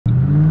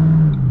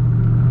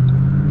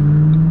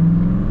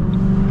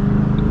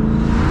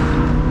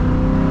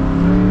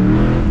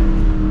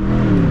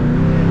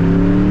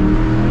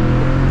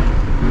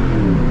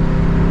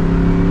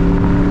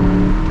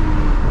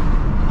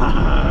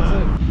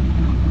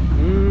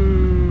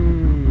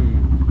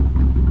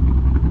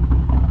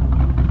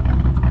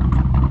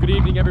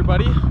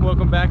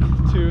welcome back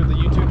to the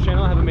YouTube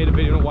channel. I haven't made a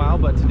video in a while,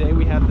 but today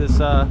we have this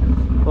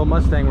little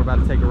Mustang we're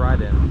about to take a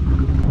ride in.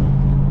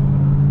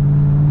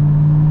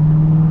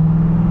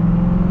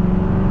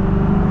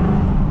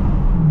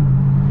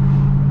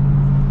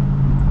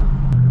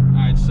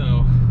 Alright,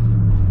 so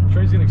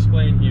Trey's gonna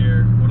explain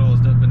here what all has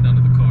been done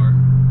to the car.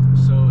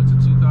 So it's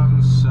a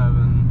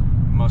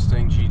 2007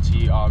 Mustang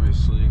GT,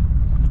 obviously.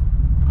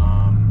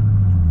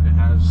 It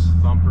has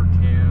thumper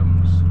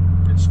cams.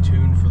 It's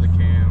tuned for the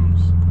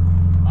cams.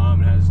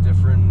 It has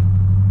different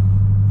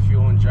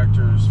fuel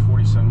injectors,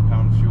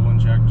 47-pound fuel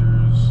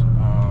injectors,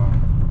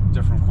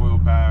 different coil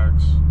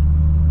packs,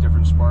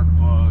 different spark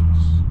plugs.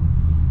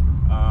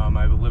 I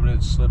have a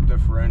limited slip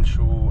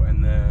differential,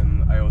 and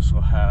then I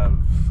also have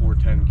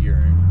 410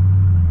 gearing.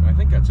 And I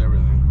think that's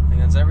everything. I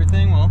think that's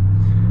everything. Well,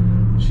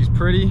 she's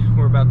pretty.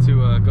 We're about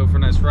to go for a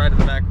nice ride to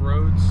the back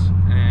roads,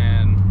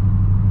 and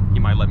he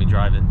might let me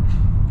drive it.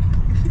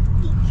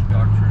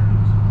 Stock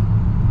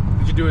trims.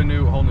 Did you do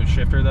a whole new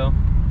shifter though?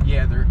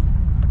 Yeah,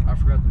 I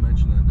forgot to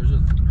mention that. There's a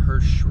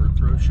Hirsch short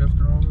throw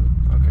shifter on it.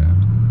 Okay.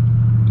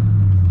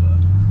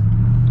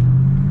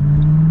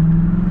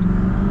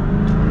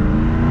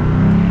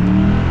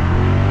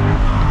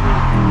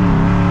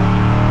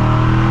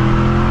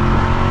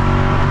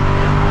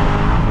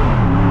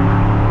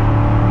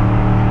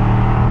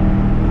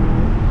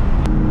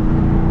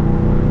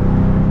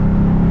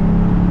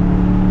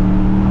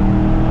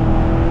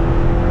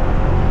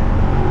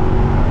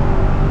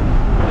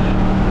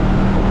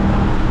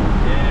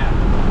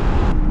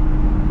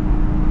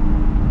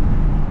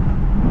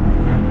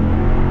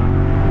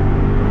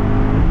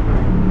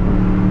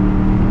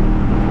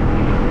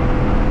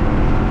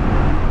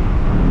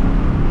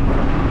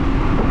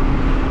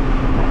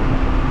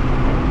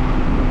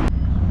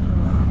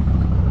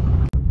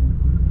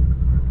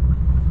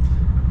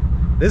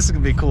 This is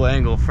gonna be a cool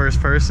angle, first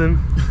person.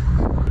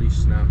 He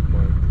snapped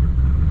my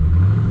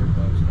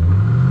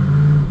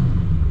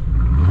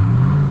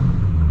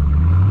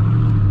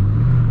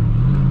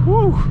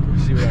Woo!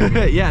 See what I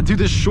mean? Yeah, dude,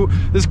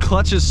 this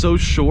clutch is so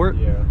short.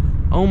 Yeah.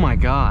 Oh my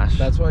gosh.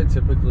 That's why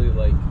typically,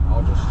 like,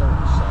 I'll just start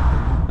in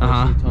second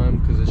most of the time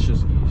because it's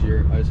just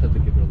easier. I just have to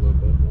give it a little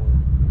bit more.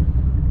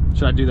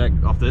 Should I do that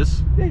off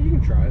this? Yeah, you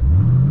can try it.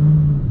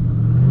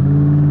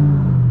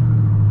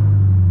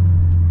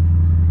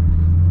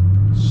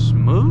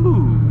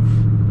 Smooth.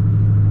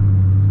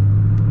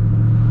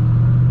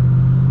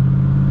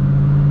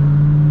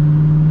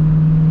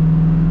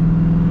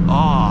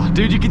 Oh,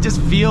 dude, you can just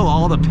feel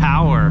all the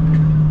power,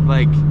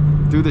 like,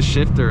 through the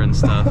shifter and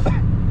stuff.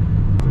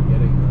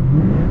 Forgetting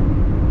that.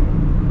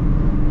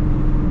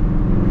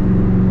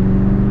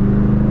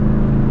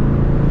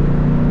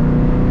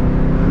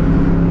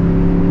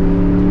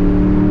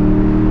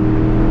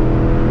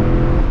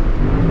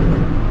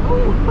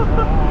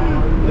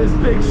 This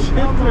big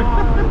shifter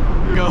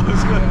goes.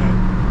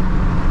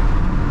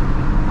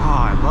 Oh,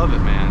 I love it,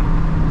 man.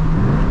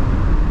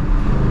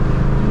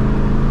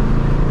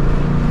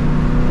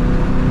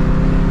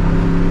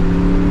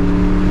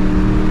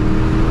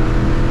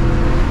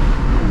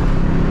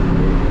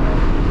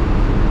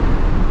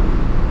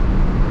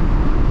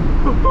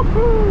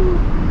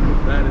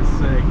 That is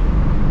sick.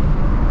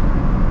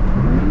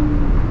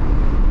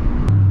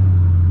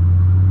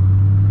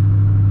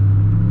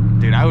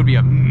 Dude, I would be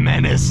a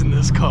menace in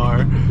this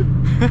car.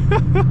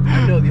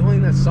 I know, the only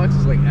thing that sucks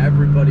is like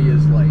everybody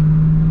is like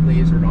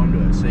lasered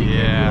onto it, so you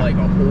can do like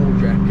a whole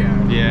jet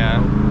cab.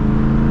 Yeah. You know?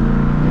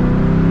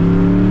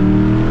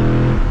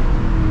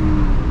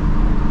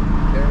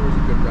 There was a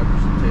good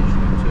representation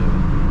of too.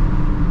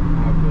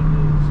 How good it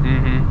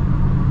is.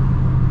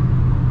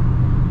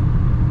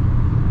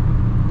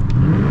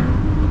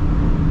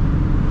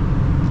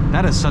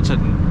 That is such a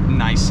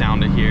nice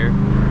sound to hear.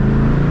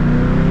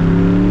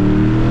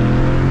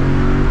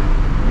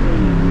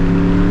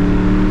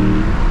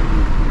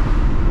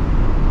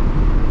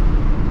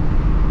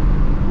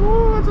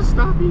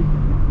 Stoppy.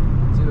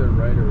 It's either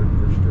right or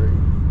straight.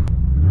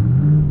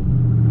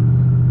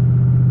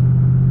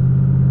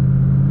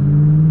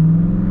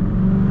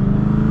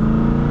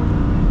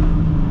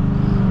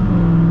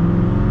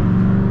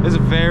 It's a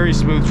very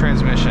smooth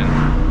transmission.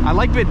 I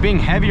like it being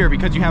heavier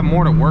because you have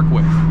more to work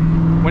with.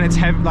 When it's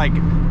heavy, like,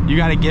 you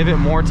got to give it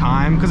more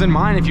time. Because in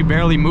mine, if you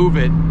barely move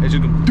it, it's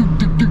just going doop,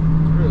 doop, doop,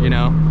 really? You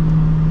know?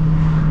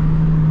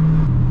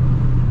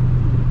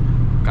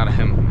 Gotta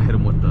hit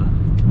him with the...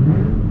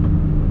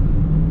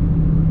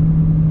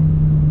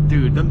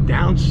 Dude, them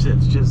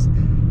downshifts just,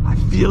 I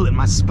feel it in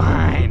my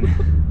spine.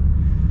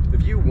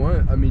 If you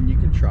want, I mean, you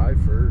can try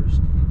first.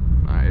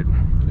 Alright.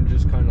 And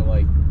just kind of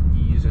like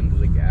ease into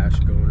the gas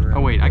going around.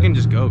 Oh wait, I can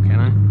just go, can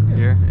I? Yeah.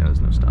 Here? Yeah,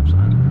 there's no stop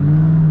sign.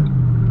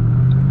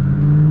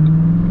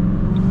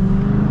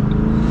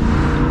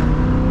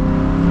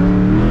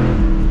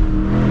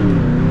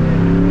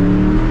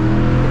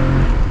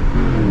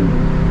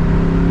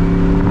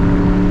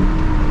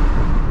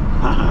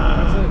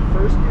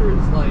 First gear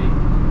is like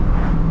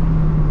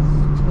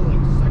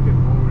second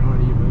long,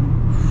 not even.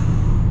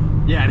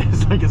 Yeah, it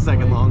is like a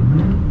second long.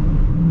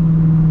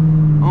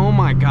 Oh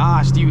my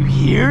gosh, do you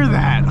hear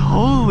that?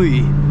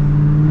 Holy.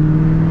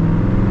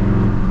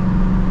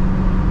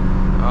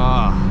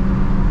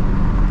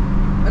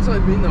 That's what I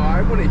mean though,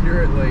 I want to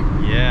hear it like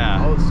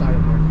outside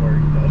of my car, you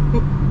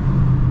know?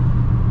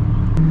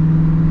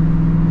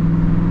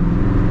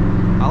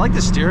 I like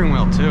the steering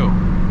wheel too.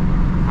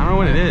 I don't know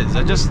what it is.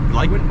 I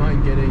wouldn't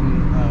mind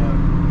getting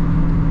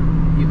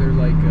either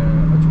like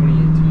a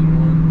 2018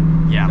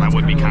 one. Yeah, that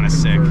would be kind of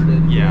sick.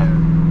 Yeah.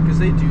 Because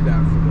they do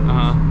that for those.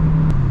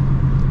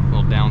 A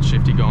little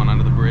downshifty going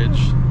under the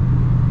bridge.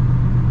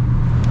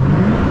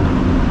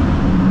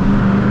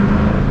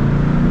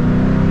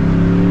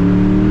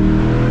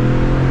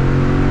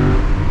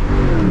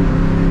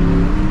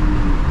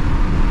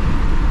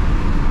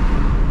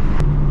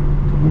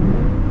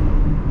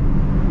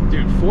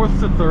 Dude, 4th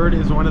to 3rd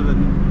is one of the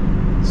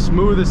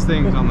smoothest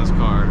things on this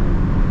car.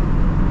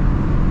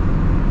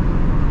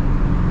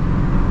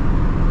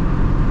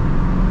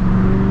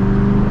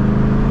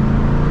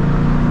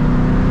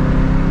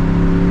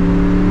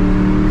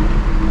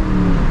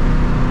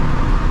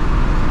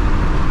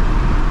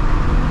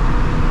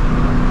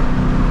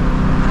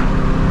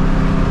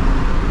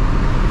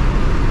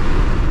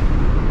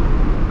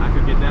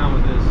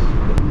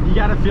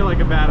 Feel like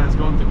a badass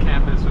going through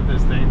campus with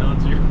this thing,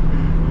 don't you?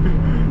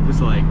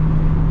 Just like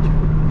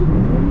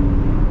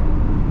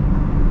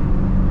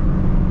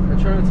I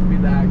try not to be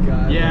that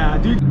guy. Yeah,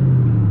 dude.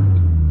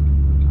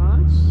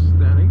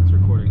 I think it's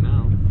recording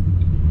now.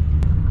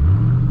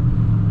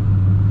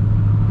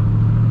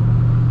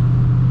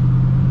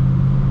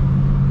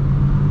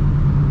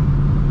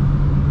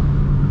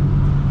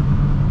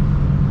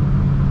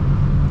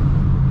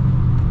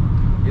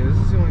 Yeah, this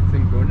is the only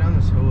thing. Going down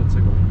this hill, it's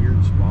like a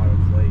weird spot of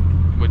like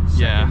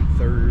second,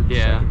 third,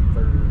 second,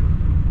 third.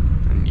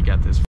 And you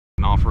got this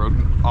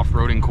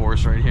off-roading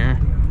course right here.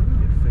 Yeah.